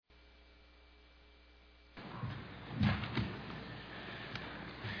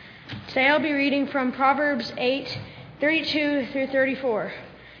Today I'll be reading from Proverbs 8:32 through 34.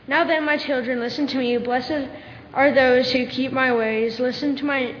 Now then, my children, listen to me. Blessed are those who keep my ways. Listen to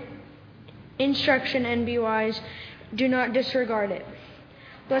my instruction and be wise. Do not disregard it.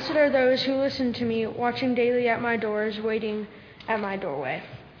 Blessed are those who listen to me, watching daily at my doors, waiting at my doorway.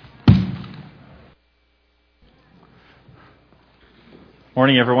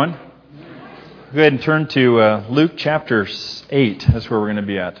 Morning, everyone. Go ahead and turn to Luke chapter 8. That's where we're going to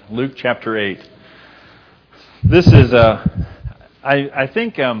be at. Luke chapter 8. This is, I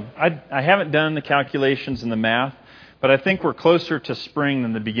think, I haven't done the calculations and the math, but I think we're closer to spring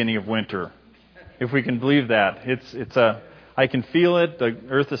than the beginning of winter, if we can believe that. I can feel it. The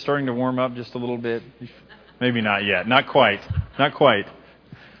earth is starting to warm up just a little bit. Maybe not yet. Not quite.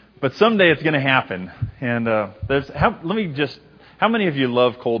 But someday it's going to happen. And how many of you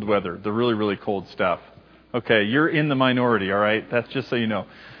love cold weather, the really, really cold stuff? Okay, you're in the minority, all right? That's just so you know.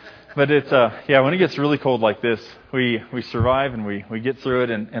 But it's, when it gets really cold like this, we survive and we get through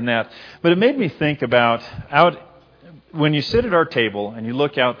it and that. But it made me think about when you sit at our table and you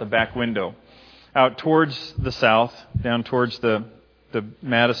look out the back window, out towards the south, down towards the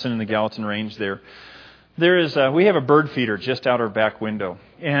Madison and the Gallatin Range we have a bird feeder just out our back window.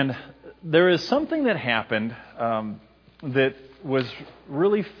 And there is something that happened that was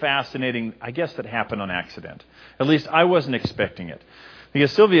really fascinating, I guess that happened on accident. At least I wasn't expecting it.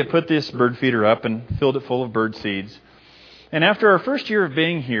 Because Sylvia put this bird feeder up and filled it full of bird seeds. And after our first year of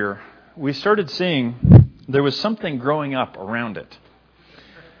being here, we started seeing there was something growing up around it.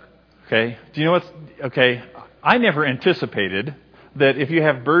 Okay, do you know what's... Okay, I never anticipated that if you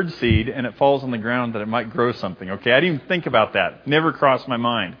have bird seed and it falls on the ground that it might grow something. Okay, I didn't even think about that. Never crossed my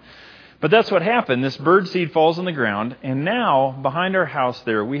mind. But that's what happened. This bird seed falls on the ground, and now, behind our house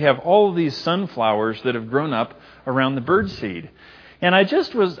there, we have all of these sunflowers that have grown up around the bird seed. And I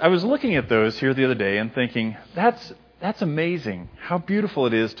was looking at those here the other day and thinking, that's amazing. How beautiful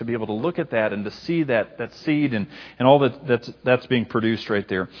it is to be able to look at that and to see that seed and all that's being produced right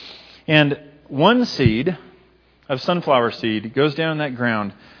there. And one seed of sunflower seed goes down in that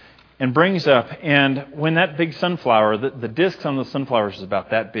ground and brings up, and when that big sunflower, the discs on the sunflowers is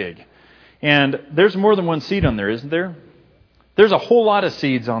about that big. And there's more than one seed on there, isn't there? There's a whole lot of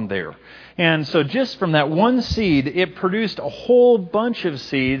seeds on there. And so just from that one seed, it produced a whole bunch of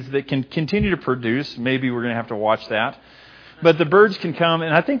seeds that can continue to produce. Maybe we're going to have to watch that. But the birds can come,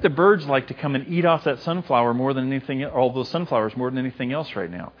 and I think the birds like to come and eat off that sunflower more than anything, all those sunflowers more than anything else right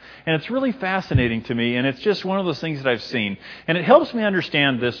now. And it's really fascinating to me, and it's just one of those things that I've seen. And it helps me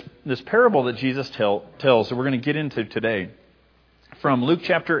understand this parable that Jesus tells that we're going to get into today from Luke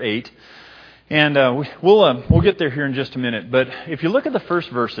chapter 8. And we'll get there here in just a minute. But if you look at the first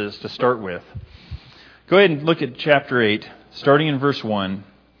verses to start with, go ahead and look at chapter 8, starting in verse 1.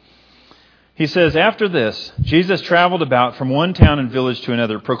 He says, "After this, Jesus traveled about from one town and village to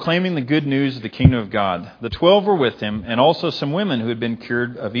another, proclaiming the good news of the kingdom of God. The 12 were with him, and also some women who had been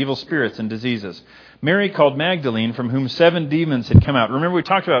cured of evil spirits and diseases. Mary called Magdalene, from whom 7 demons had come out." Remember, we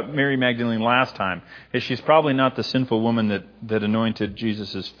talked about Mary Magdalene last time. She's probably not the sinful woman that anointed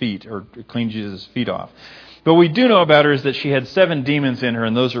Jesus' feet or cleaned Jesus' feet off. But what we do know about her is that she had 7 demons in her,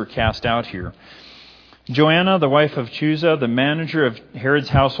 and those were cast out here. Joanna, the wife of Chuza, the manager of Herod's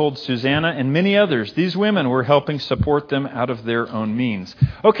household, Susanna, and many others. These women were helping support them out of their own means.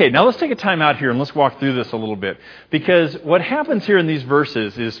 Okay, now let's take a time out here and let's walk through this a little bit. Because what happens here in these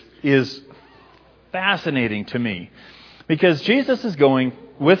verses is fascinating to me. Because Jesus is going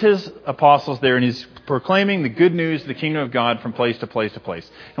with his apostles there and he's proclaiming the good news of the kingdom of God from place to place to place.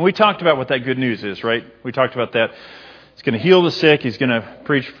 And we talked about what that good news is, right? We talked about that. He's going to heal the sick. He's going to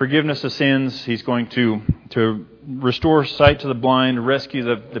preach forgiveness of sins. He's going to restore sight to the blind, rescue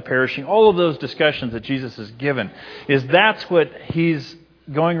the perishing. All of those discussions that Jesus has given, that's what he's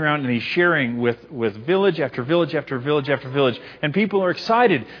going around and he's sharing with village after village after village after village. And people are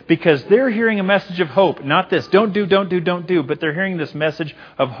excited because they're hearing a message of hope. Not this, don't do, but they're hearing this message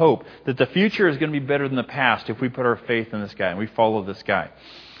of hope that the future is going to be better than the past if we put our faith in this guy and we follow this guy.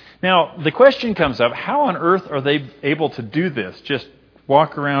 Now, the question comes up, how on earth are they able to do this? Just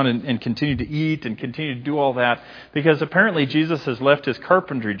walk around and continue to eat and continue to do all that? Because apparently Jesus has left his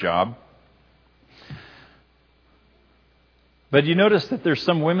carpentry job. But you notice that there's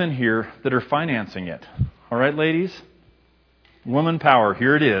some women here that are financing it. All right, ladies? Woman power,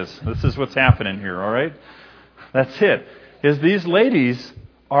 here it is. This is what's happening here, all right? That's it. These ladies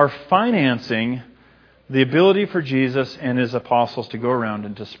are financing the ability for Jesus and his apostles to go around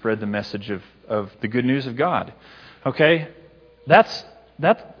and to spread the message of the good news of God. Okay?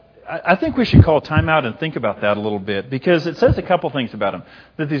 I think we should call time out and think about that a little bit, because it says a couple things about them.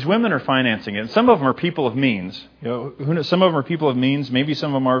 That these women are financing it. Some of them are people of means. Who knows, some of them are people of means. Maybe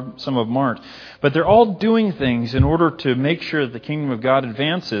some of them are, some of them aren't. But they're all doing things in order to make sure that the kingdom of God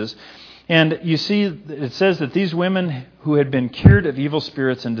advances. And you see, it says that these women who had been cured of evil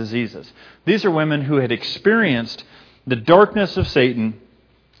spirits and diseases, these are women who had experienced the darkness of Satan,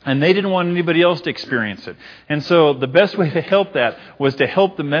 and they didn't want anybody else to experience it. And so the best way to help that was to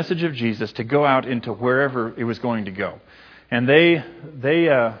help the message of Jesus to go out into wherever it was going to go. And they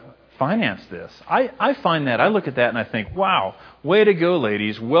financed this. I find that, I look at that and I think, wow, way to go,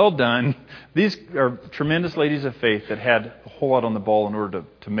 ladies. Well done. These are tremendous ladies of faith that had a whole lot on the ball in order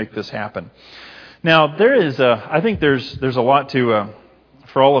to make this happen. Now, I think there's a lot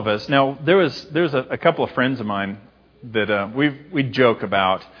for all of us. Now, there's a couple of friends of mine that we joke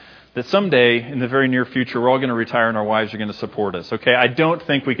about that someday in the very near future we're all going to retire and our wives are going to support us. Okay, I don't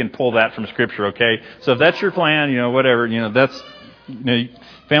think we can pull that from Scripture. Okay, so if that's your plan, whatever, that's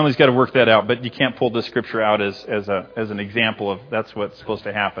family's got to work that out, but you can't pull this Scripture out as an example of that's what's supposed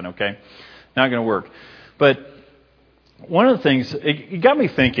to happen. Okay, not going to work. But one of the things it got me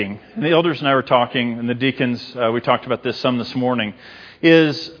thinking, and the elders and I were talking, and the deacons we talked about this some this morning,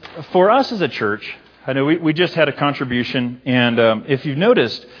 is for us as a church. I know we just had a contribution, and if you've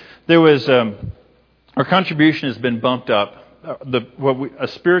noticed, there was our contribution has been bumped up. A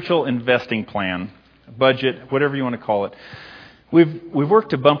spiritual investing plan, budget, whatever you want to call it. We've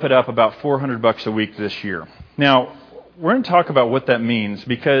worked to bump it up about $400 a week this year. Now we're going to talk about what that means,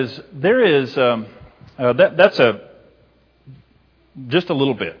 because there is that's just a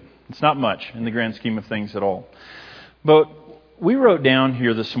little bit. It's not much in the grand scheme of things at all. But we wrote down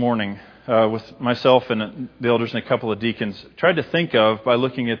here this morning. With myself and the elders and a couple of deacons, tried to think of, by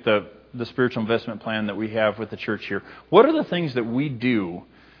looking at the spiritual investment plan that we have with the church here, what are the things that we do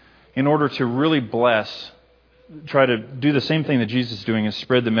in order to really try to do the same thing that Jesus is doing and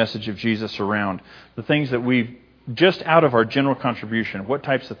spread the message of Jesus around. The things that we, just out of our general contribution, what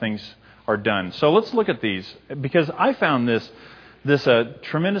types of things are done. So let's look at these, because I found this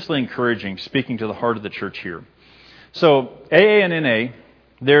tremendously encouraging, speaking to the heart of the church here. So AA and NA,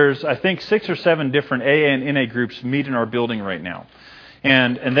 there's, I think, 6 or 7 different AA and NA groups meet in our building right now.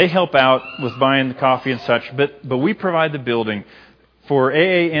 And they help out with buying the coffee and such, but we provide the building. For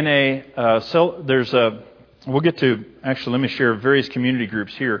AA, NA, we'll get to, actually, let me share various community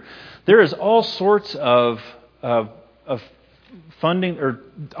groups here. There is all sorts of funding or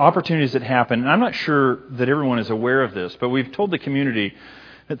opportunities that happen. And I'm not sure that everyone is aware of this, but we've told the community,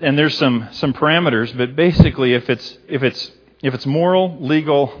 and there's some parameters, but basically if it's moral,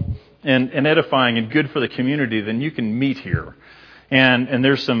 legal, and edifying and good for the community, then you can meet here. And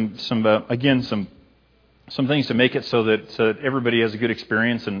there's some things to make it so that everybody has a good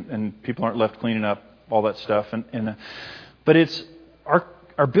experience and people aren't left cleaning up all that stuff. But it's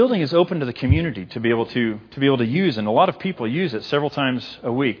our building is open to the community to be able to use, and a lot of people use it several times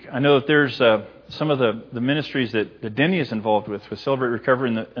a week. I know that there's some of the ministries that Denny is involved with Celebrate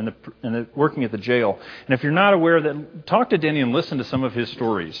Recovery and the working at the jail. And if you're not aware of that, talk to Denny and listen to some of his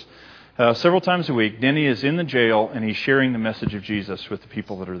stories. Several times a week, Denny is in the jail and he's sharing the message of Jesus with the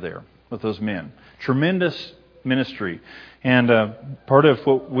people that are there, with those men. Tremendous ministry. And part of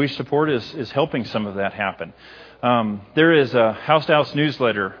what we support is helping some of that happen. There is a house-to-house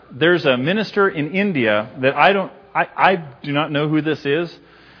newsletter. There's a minister in India that I do not know who this is,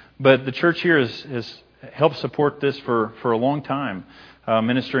 but the church here has helped support this for a long time.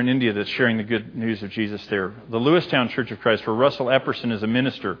 Minister in India that's sharing the good news of Jesus there. The Lewistown Church of Christ, where Russell Epperson is a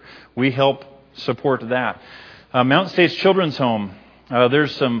minister, we help support that. Mountain States Children's Home,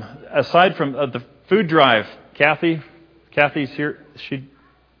 there's some, aside from the food drive, Kathy's here.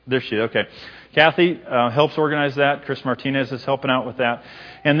 There she is, okay. Kathy helps organize that. Chris Martinez is helping out with that.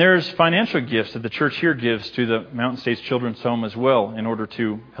 And there's financial gifts that the church here gives to the Mountain States Children's Home as well, in order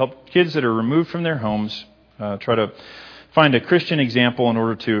to help kids that are removed from their homes try to find a Christian example in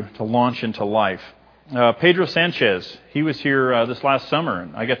order to launch into life. Pedro Sanchez, he was here this last summer,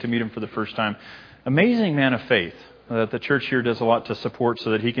 and I got to meet him for the first time. Amazing man of faith that the church here does a lot to support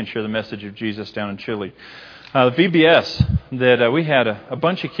so that he can share the message of Jesus down in Chile. The VBS, that we had a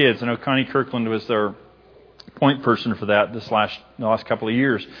bunch of kids. I know Connie Kirkland was their point person for that the last couple of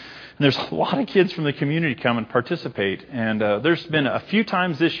years. And there's a lot of kids from the community come and participate. And there's been a few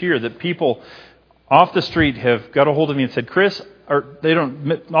times this year that people off the street have got a hold of me and said, Chris, or they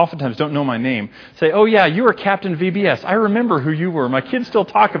oftentimes don't know my name, say, oh yeah, you were Captain VBS. I remember who you were. My kids still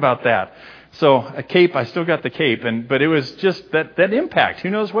talk about that. So a cape, I still got the cape. But it was just that impact. Who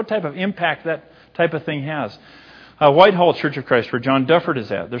knows what type of impact that type of thing has. Whitehall Church of Christ, where John Dufford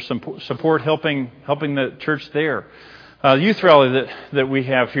is at. There's some support helping the church there. Youth rally that we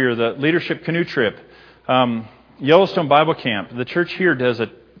have here, the Leadership Canoe Trip, Yellowstone Bible Camp. The church here does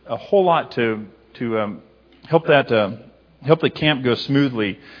a whole lot to help the camp go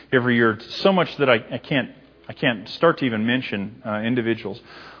smoothly every year. So much that I can't start to even mention individuals.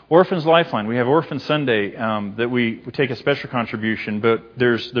 Orphans Lifeline. We have Orphan Sunday that we take a special contribution, but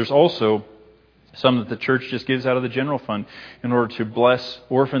there's also some that the church just gives out of the general fund in order to bless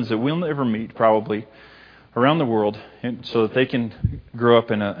orphans that we'll never meet probably around the world, and so that they can grow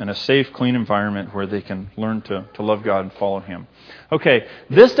up in a safe, clean environment where they can learn to love God and follow Him. Okay,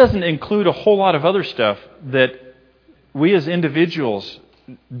 this doesn't include a whole lot of other stuff that we as individuals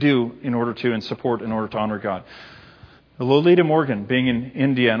do in order to honor God. Lolita Morgan, being in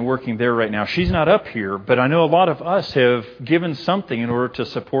India and working there right now, she's not up here, but I know a lot of us have given something in order to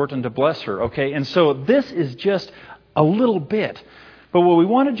support and to bless her. Okay, and so this is just a little bit. But what we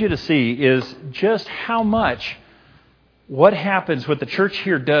wanted you to see is just how much what the church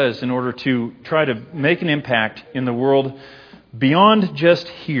here does in order to try to make an impact in the world beyond just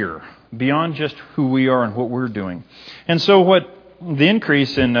here, beyond just who we are and what we're doing. And so what the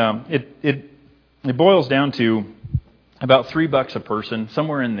increase in, it boils down to about $3 a person,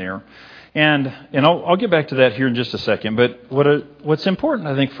 somewhere in there. And I'll get back to that here in just a second. But what's important,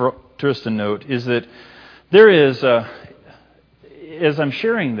 I think, for us to note is that there is, as I'm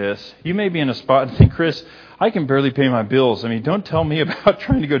sharing this, you may be in a spot and think, Chris, I can barely pay my bills. I mean, don't tell me about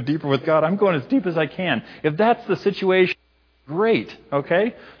trying to go deeper with God. I'm going as deep as I can. If that's the situation, great,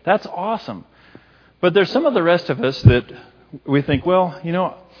 okay? That's awesome. But there's some of the rest of us that we think, well,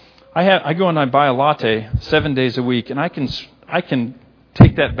 I go and I buy a latte 7 days a week, and I can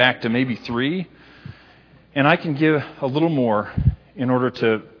take that back to maybe 3, and I can give a little more in order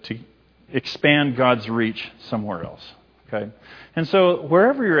to expand God's reach somewhere else. Okay, and so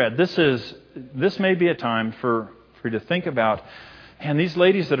wherever you're at, this may be a time for you to think about, and these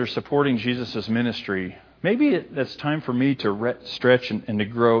ladies that are supporting Jesus' ministry, maybe that's time for me to stretch and to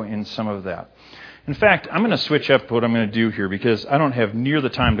grow in some of that. In fact, I'm going to switch up what I'm going to do here because I don't have near the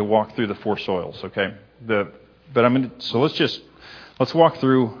time to walk through the 4 soils. Okay, let's walk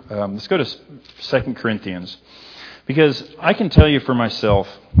through. Let's go to 2 Corinthians, because I can tell you for myself,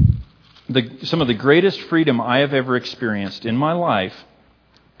 some of the greatest freedom I have ever experienced in my life,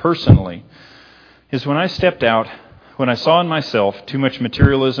 personally, is when I stepped out, when I saw in myself too much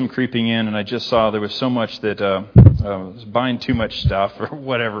materialism creeping in, and I just saw there was so much that I was buying too much stuff or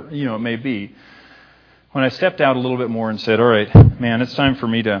whatever it may be. When I stepped out a little bit more and said, all right, man, it's time for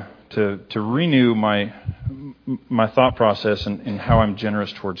me to renew my thought process and how I'm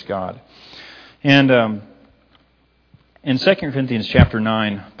generous towards God. And in 2 Corinthians chapter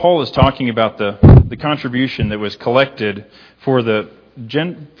 9, Paul is talking about the contribution that was collected from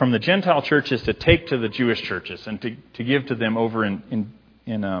the Gentile churches to take to the Jewish churches and to give to them over in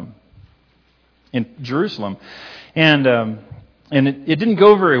Jerusalem. And it didn't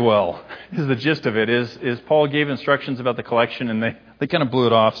go very well, is the gist of it, is Paul gave instructions about the collection, and they kind of blew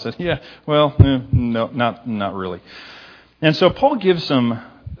it off, said, yeah, well, no, not really. And so Paul gives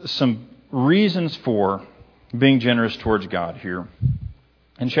some reasons for being generous towards God here.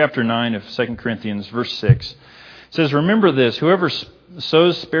 In chapter 9 of 2 Corinthians, verse 6, it says, remember this, whoever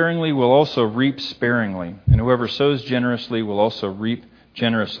sows sparingly will also reap sparingly, and whoever sows generously will also reap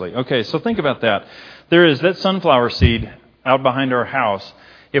generously. Okay, so think about that. There is that sunflower seed out behind our house.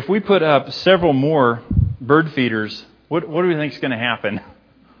 If we put up several more bird feeders, what do we think is going to happen?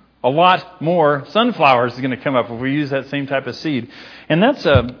 A lot more sunflowers is going to come up if we use that same type of seed. And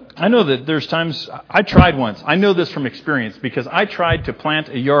I know that there's times, I tried once. I know this from experience because I tried to plant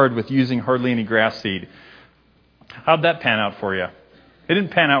a yard with using hardly any grass seed. How'd that pan out for you? It didn't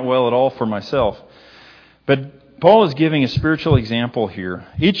pan out well at all for myself. But Paul is giving a spiritual example here.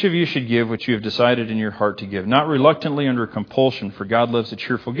 Each of you should give what you have decided in your heart to give, not reluctantly under compulsion, for God loves a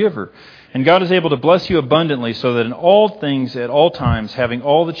cheerful giver. And God is able to bless you abundantly so that in all things, at all times, having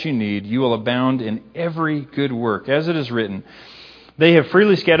all that you need, you will abound in every good work. As it is written, they have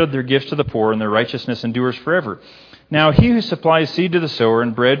freely scattered their gifts to the poor, and their righteousness endures forever. Now he who supplies seed to the sower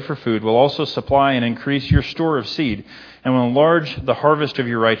and bread for food will also supply and increase your store of seed, and will enlarge the harvest of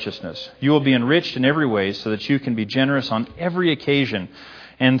your righteousness. You will be enriched in every way so that you can be generous on every occasion.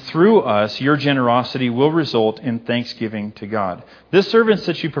 And through us, your generosity will result in thanksgiving to God. This service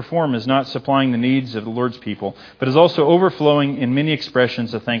that you perform is not supplying the needs of the Lord's people, but is also overflowing in many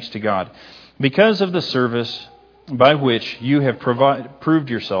expressions of thanks to God. Because of the service by which you have proved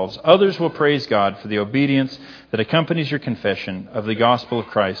yourselves. Others will praise God for the obedience that accompanies your confession of the gospel of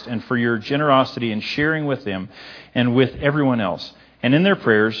Christ and for your generosity in sharing with them and with everyone else. And in their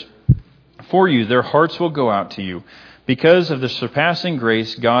prayers for you, their hearts will go out to you. Because of the surpassing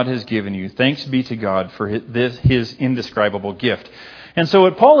grace God has given you, thanks be to God for His indescribable gift. And so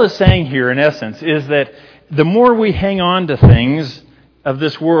what Paul is saying here, in essence, is that the more we hang on to things of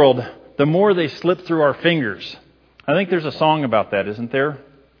this world, the more they slip through our fingers. I think there's a song about that, isn't there?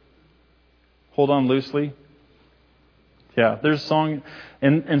 Hold on loosely. Yeah, there's a song.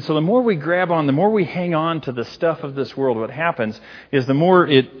 And so the more we grab on, the more we hang on to the stuff of this world, what happens is the more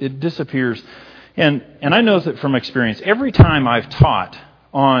it disappears. And I know that from experience, every time I've taught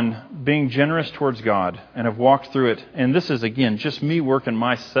on being generous towards God and have walked through it, and this is, again, just me working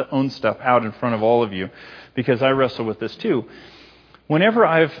my own stuff out in front of all of you, because I wrestle with this too. Whenever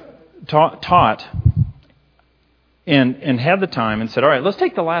I've taught and had the time and said, all right, let's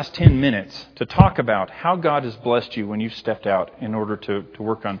take the last 10 minutes to talk about how God has blessed you when you've stepped out in order to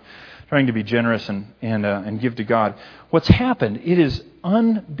work on trying to be generous and give to God. What's happened, it is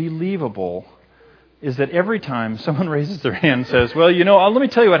unbelievable, is that every time someone raises their hand and says, well, let me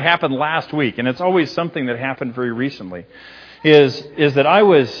tell you what happened last week, and it's always something that happened very recently, is that I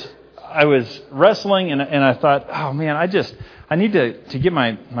was wrestling and I thought, oh man, I need to get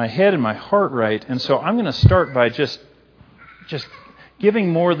my head and my heart right, and so I'm going to start by just giving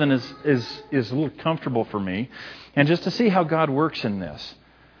more than is a little comfortable for me, and just to see how God works in this.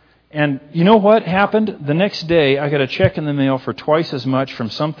 And you know what happened? The next day, I got a check in the mail for twice as much from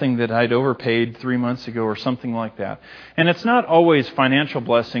something that I'd overpaid 3 months ago or something like that. And it's not always financial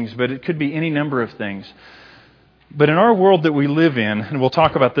blessings, but it could be any number of things. But in our world that we live in, and we'll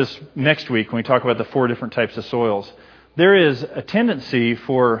talk about this next week when we talk about the 4 different types of soils, there is a tendency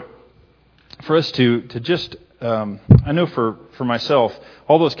for us to just, I know for myself,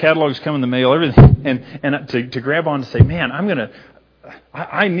 all those catalogs come in the mail, everything, and to grab on to say, man,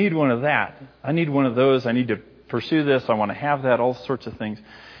 I need one of that. I need one of those. I need to pursue this. I want to have that, all sorts of things.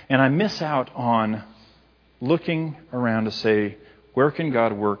 And I miss out on looking around to say, where can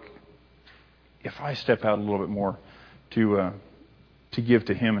God work if I step out a little bit more to give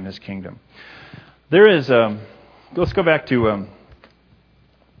to Him and His kingdom? There is, let's go back to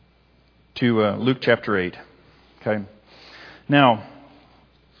Luke chapter 8. Okay. Now,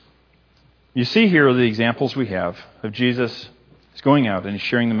 you see here the examples we have of Jesus. He's going out and he's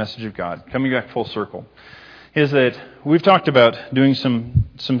sharing the message of God. Coming back full circle is that we've talked about doing some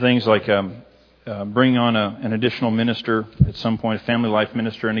things like bringing on an additional minister at some point, a family life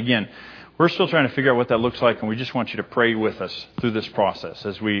minister. And again, we're still trying to figure out what that looks like, and we just want you to pray with us through this process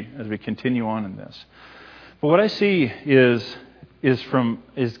as we continue on in this. But what I see is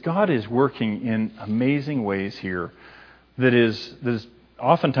God is working in amazing ways here that is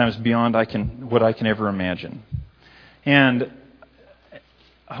oftentimes beyond what I can ever imagine. And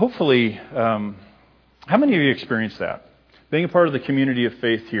hopefully, how many of you experienced that? Being a part of the community of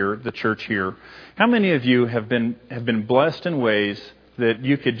faith here, the church here, how many of you have been blessed in ways that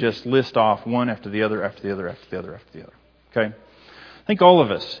you could just list off one after the other, after the other, after the other, after the other? Okay? I think all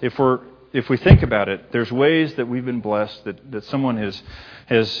of us, if we think about it, there's ways that we've been blessed, that someone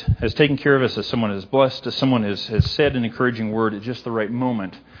has taken care of us, that someone has blessed, that someone has said an encouraging word at just the right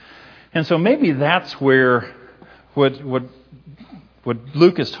moment. And so maybe that's where what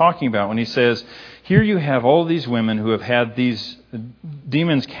Luke is talking about when he says, here you have all these women who have had these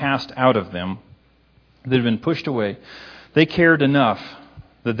demons cast out of them, that have been pushed away. They cared enough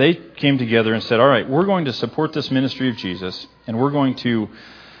that they came together and said, all right, we're going to support this ministry of Jesus, and we're going to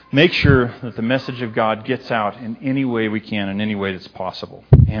make sure that the message of God gets out in any way we can, in any way that's possible.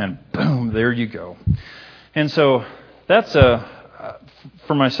 And boom, there you go. And so that's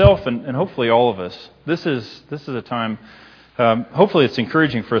for myself and hopefully all of us, this is a time, hopefully it's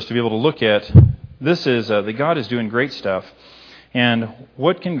encouraging for us to be able to look at, this is that God is doing great stuff, and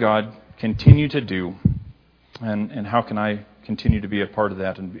what can God continue to do, and how can I continue to be a part of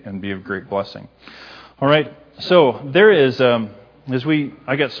that and be of great blessing. All right, so there is,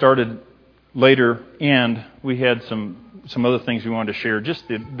 I got started later, and we had some other things we wanted to share, just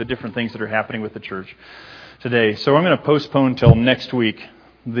the different things that are happening with the church today. So I'm going to postpone till next week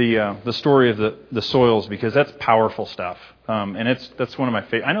the story of the soils, because that's powerful stuff, and that's one of my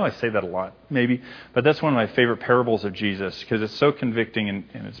favorite. I know I say that a lot, maybe, but that's one of my favorite parables of Jesus, because it's so convicting and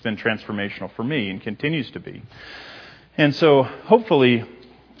it's been transformational for me and continues to be. And so hopefully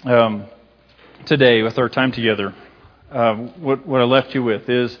today, with our time together, what I left you with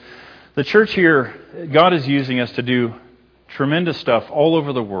is the church here. God is using us to do tremendous stuff all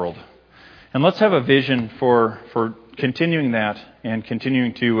over the world. And let's have a vision for continuing that and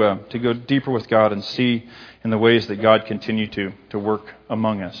continuing to go deeper with God and see in the ways that God continue to work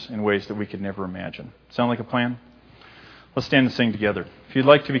among us in ways that we could never imagine. Sound like a plan? Let's stand and sing together. If you'd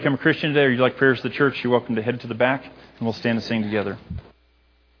like to become a Christian today or you'd like prayers of the church, you're welcome to head to the back and we'll stand and sing together.